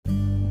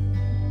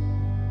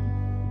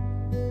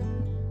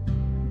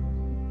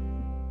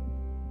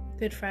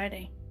Good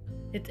Friday.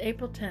 It's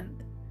April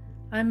 10th.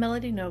 I'm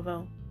Melody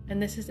Novo,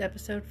 and this is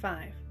episode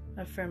 5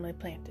 of Firmly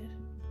Planted.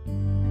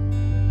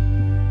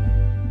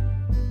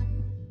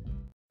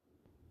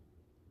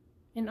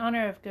 In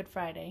honor of Good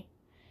Friday,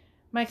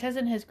 my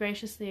cousin has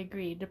graciously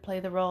agreed to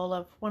play the role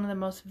of one of the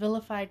most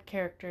vilified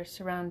characters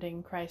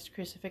surrounding Christ's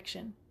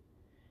crucifixion,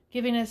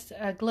 giving us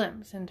a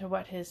glimpse into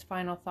what his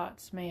final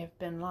thoughts may have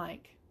been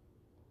like.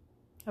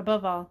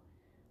 Above all,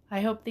 I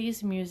hope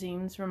these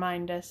musings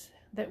remind us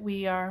that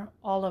we are,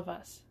 all of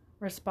us,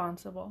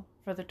 responsible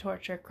for the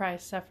torture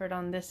Christ suffered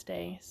on this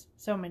day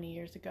so many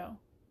years ago.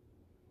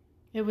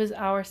 It was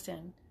our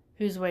sin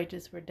whose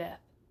wages were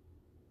death.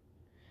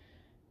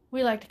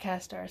 We like to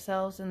cast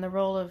ourselves in the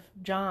role of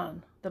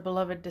John, the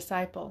beloved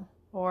disciple,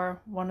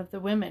 or one of the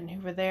women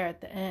who were there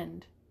at the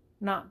end,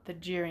 not the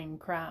jeering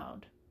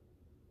crowd.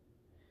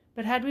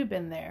 But had we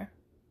been there,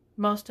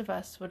 most of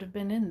us would have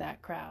been in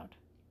that crowd.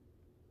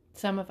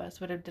 Some of us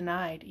would have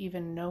denied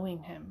even knowing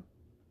him.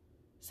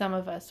 Some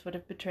of us would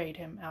have betrayed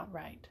him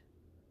outright.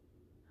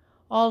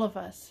 All of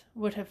us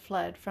would have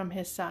fled from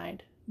his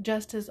side,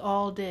 just as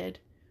all did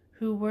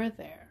who were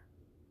there.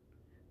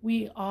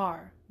 We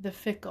are the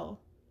fickle,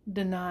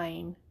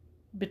 denying,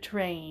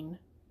 betraying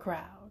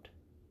crowd.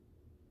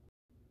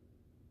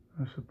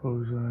 I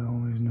suppose I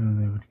always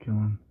knew they would kill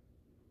him.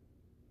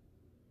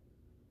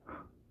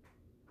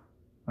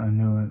 I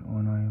knew it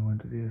when I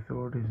went to the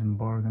authorities and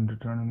bargained to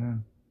turn him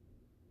in.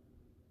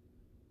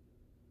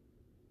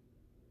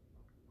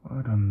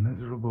 What a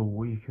miserable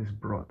week has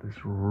brought this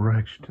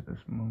wretch to this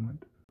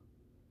moment.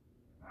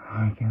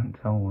 I can't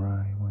tell where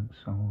I went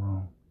so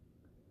wrong.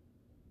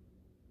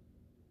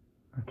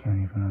 I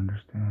can't even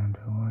understand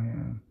who I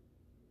am.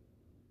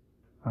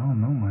 I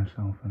don't know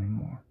myself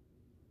anymore.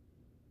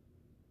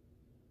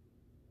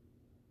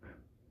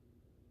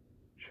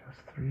 Just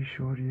 3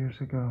 short years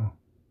ago,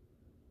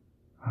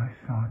 I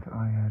thought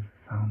I had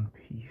found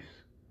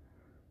peace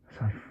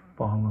as I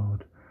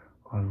followed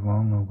our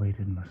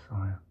long-awaited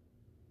Messiah.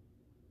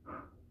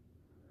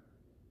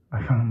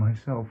 I found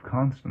myself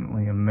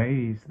constantly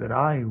amazed that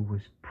I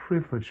was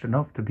privileged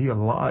enough to be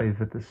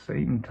alive at the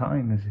same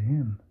time as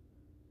him.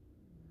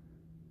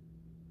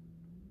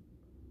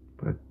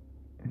 But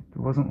it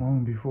wasn't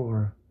long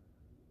before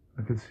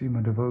I could see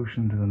my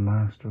devotion to the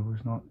Master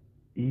was not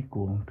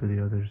equal to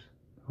the others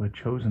who had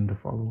chosen to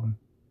follow him.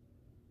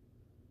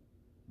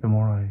 The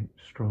more I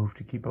strove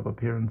to keep up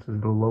appearances,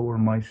 the lower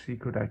my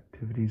secret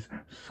activities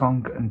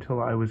sunk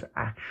until I was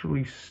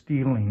actually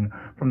stealing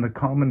from the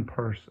common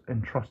purse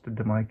entrusted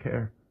to my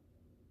care.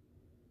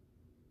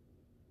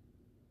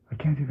 I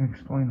can't even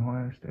explain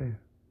why I stayed.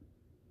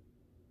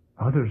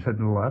 Others had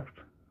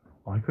left.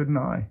 Why couldn't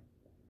I?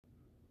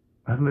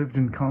 I lived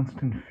in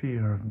constant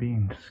fear of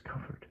being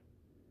discovered.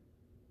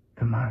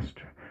 The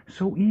Master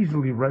so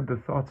easily read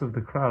the thoughts of the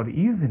crowd,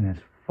 even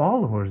his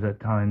followers at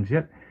times,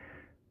 yet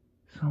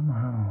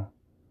somehow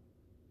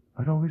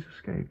I'd always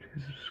escaped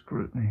his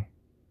scrutiny.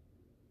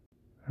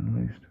 At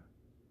least,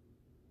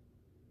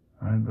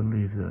 I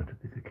believe that to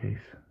be the case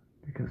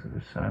because of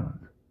his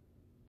silence.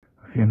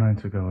 A few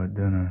nights ago at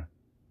dinner,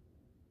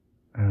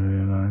 I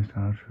realized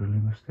how truly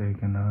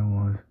mistaken I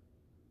was.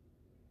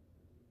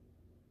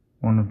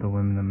 One of the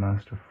women the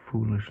Master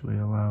foolishly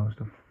allows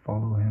to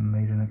follow him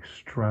made an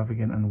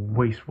extravagant and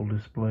wasteful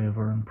display of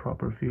her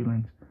improper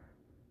feelings.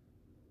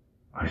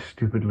 I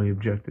stupidly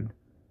objected,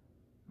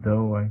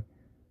 though I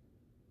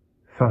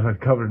thought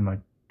I'd covered my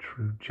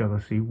true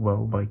jealousy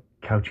well by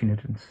couching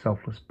it in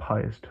selfless,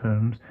 pious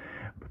terms.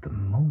 But the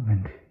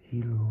moment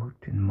he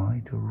looked in my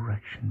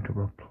direction to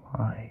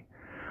reply,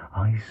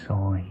 I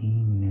saw he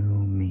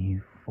knew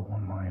me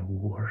for my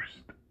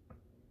worst.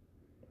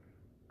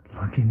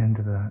 Looking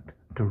into that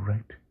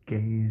direct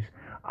gaze,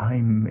 I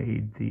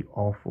made the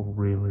awful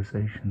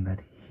realization that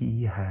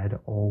he had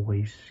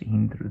always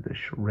seen through the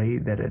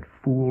charade that had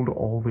fooled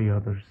all the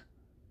others.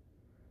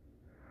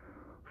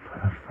 For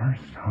the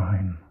first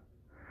time,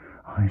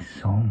 I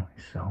saw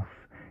myself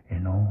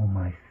in all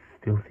my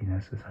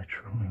filthiness as I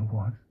truly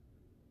was.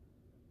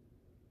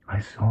 I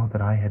saw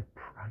that I had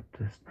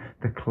practiced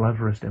the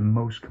cleverest and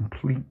most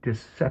complete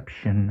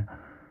deception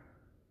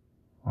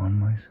on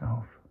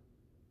myself.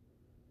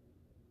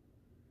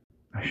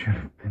 I should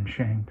have been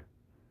shamed,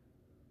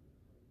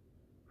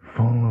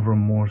 full of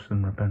remorse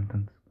and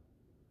repentance.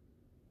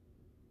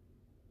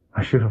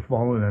 I should have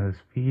fallen at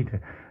his feet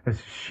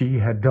as she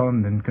had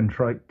done in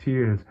contrite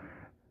tears.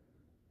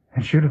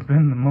 It should have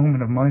been the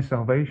moment of my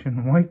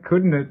salvation. Why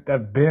couldn't it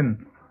have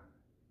been?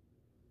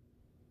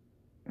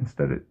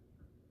 Instead, it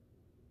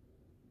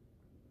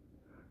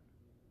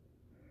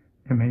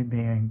made me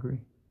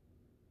angry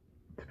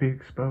to be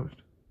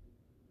exposed.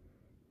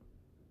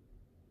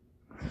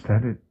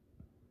 Instead, it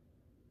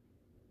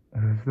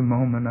was the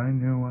moment I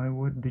knew I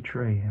would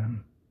betray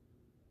him.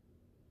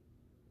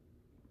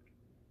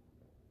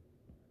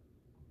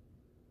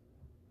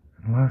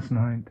 And last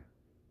night,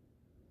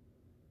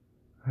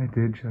 I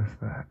did just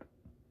that,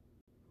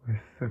 with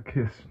a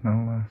kiss,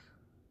 no less.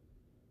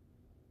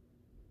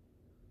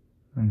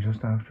 And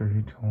just after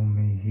he told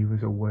me he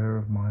was aware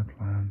of my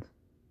plans,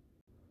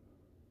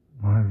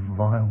 My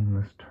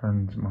vileness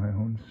turns my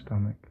own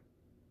stomach.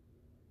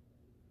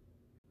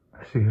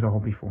 I see it all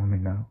before me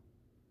now,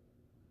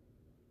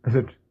 as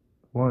it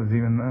was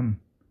even then,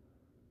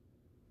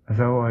 as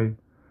though I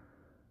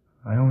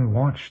only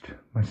watched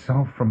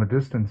myself from a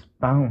distance,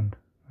 bound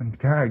and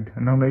gagged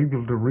and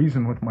unable to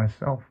reason with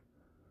myself.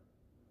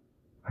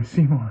 I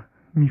see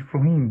me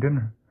fleeing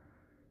dinner,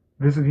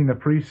 visiting the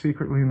priest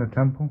secretly in the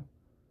temple,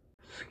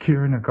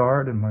 securing a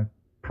guard and my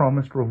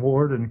promised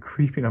reward, and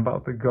creeping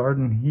about the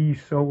garden he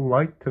so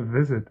liked to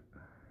visit.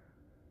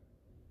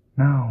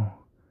 Now,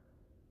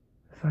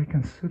 as I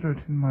consider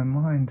it in my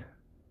mind,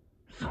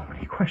 so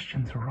many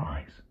questions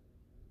arise.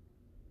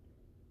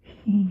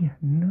 He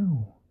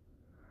knew.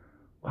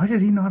 Why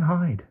did he not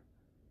hide?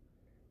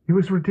 It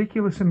was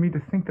ridiculous in me to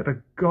think that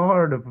a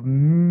guard of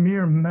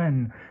mere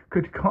men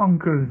could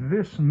conquer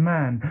this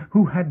man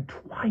who had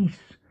twice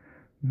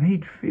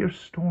made fierce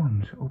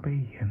storms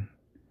obey him.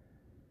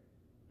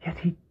 Yet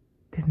he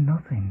did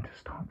nothing to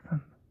stop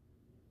them.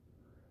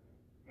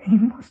 He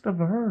must have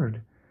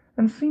heard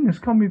and seen us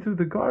coming through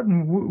the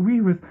garden, we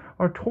with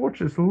our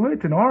torches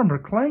lit and armor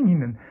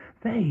clanging, and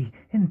they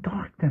in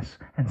darkness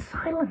and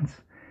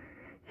silence.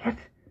 Yet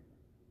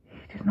he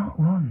did not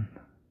run.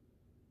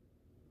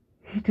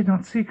 He did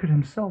not secret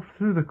himself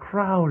through the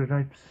crowd as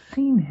I've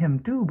seen him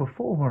do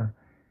before.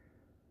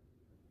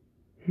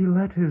 He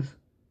let this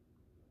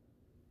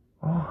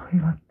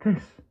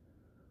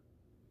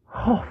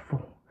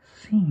awful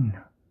scene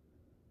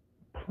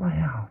play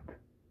out.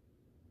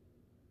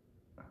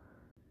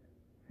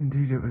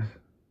 Indeed, it was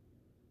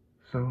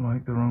so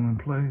like the Roman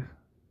plays,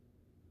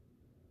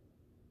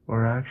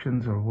 where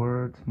actions or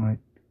words might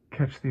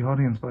catch the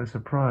audience by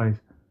surprise,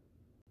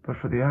 but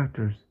for the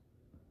actors,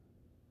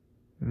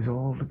 it was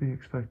all to be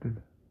expected.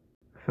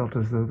 It felt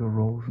as though the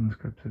roles and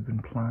scripts had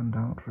been planned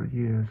out for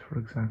years for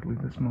exactly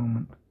this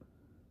moment.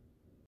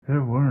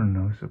 There were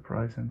no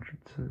surprise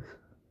entrances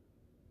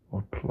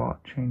or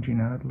plot-changing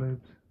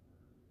ad-libs.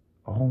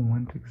 All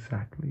went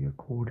exactly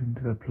according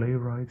to the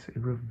playwright's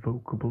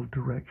irrevocable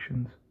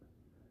directions.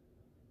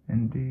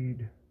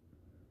 Indeed,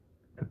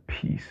 the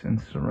peace and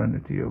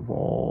serenity of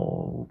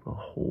the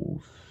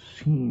whole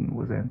scene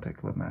was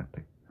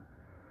anticlimactic,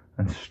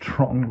 and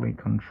strongly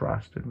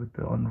contrasted with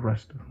the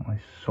unrest of my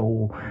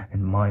soul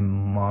and my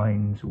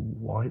mind's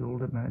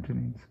wild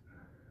imaginings.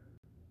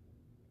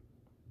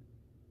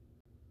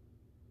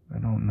 I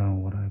don't know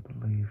what I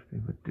believed they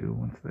would do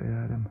once they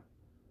had him,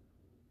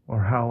 or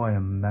how I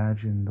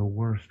imagined the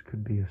worst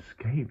could be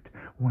escaped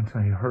once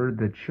I heard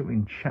the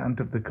chilling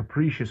chant of the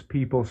capricious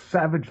people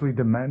savagely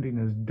demanding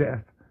his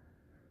death.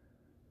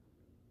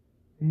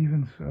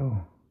 Even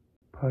so,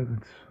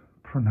 Pilate's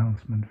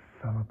pronouncement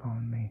fell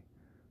upon me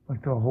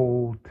like the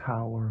whole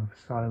tower of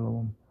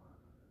Siloam,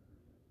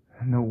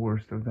 and the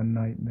worst of the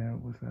nightmare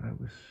was that I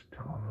was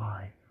still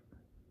alive,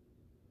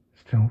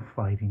 still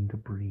fighting to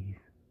breathe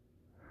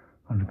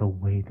under the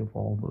weight of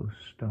all those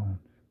stones.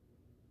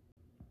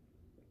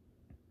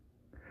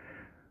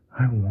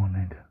 I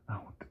wanted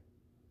out.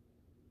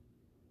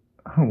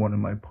 I wanted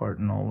my part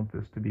in all of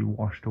this to be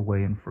washed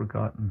away and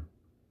forgotten.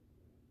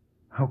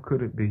 How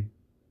could it be?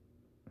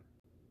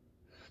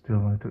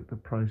 Still, I took the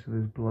price of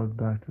his blood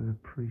back to the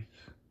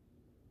priests,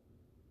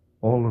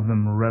 all of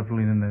them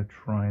reveling in their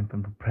triumph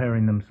and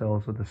preparing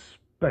themselves for the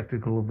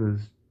spectacle of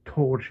his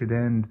tortured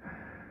end.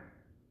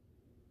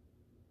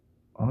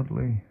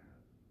 Oddly,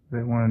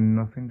 they wanted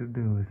nothing to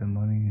do with the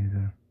money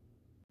either.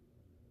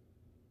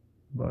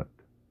 But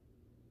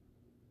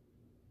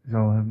as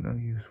I'll have no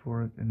use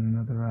for it in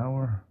another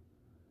hour,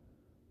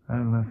 I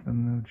left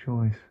them no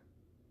choice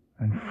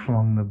and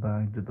flung the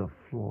bag to the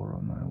floor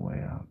on my way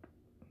out.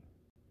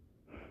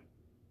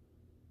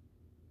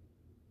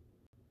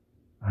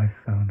 I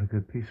found a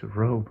good piece of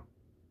rope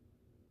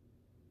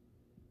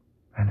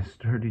and a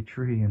sturdy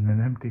tree in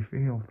an empty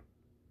field.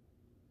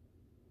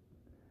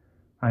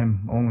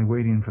 I'm only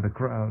waiting for the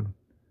crowd,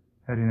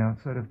 heading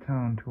outside of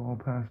town to all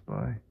pass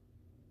by.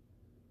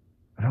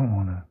 I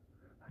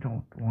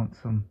don't want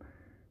some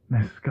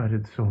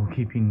misguided soul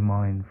keeping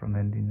mine from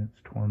ending its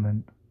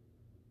torment.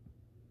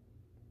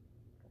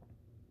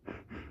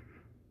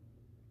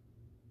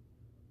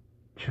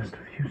 Just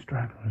a few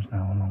stragglers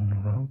now along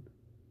the road.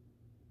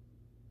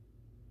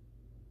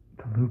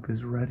 The loop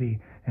is ready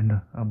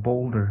and a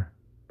boulder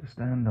to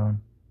stand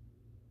on.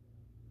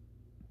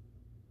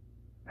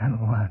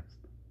 At last,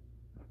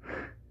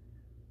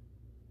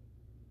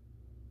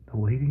 the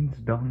waiting's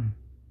done.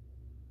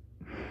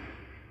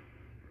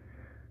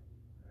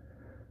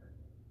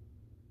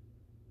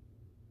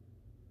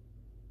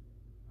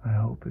 I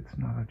hope it's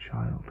not a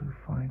child who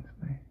finds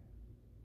me.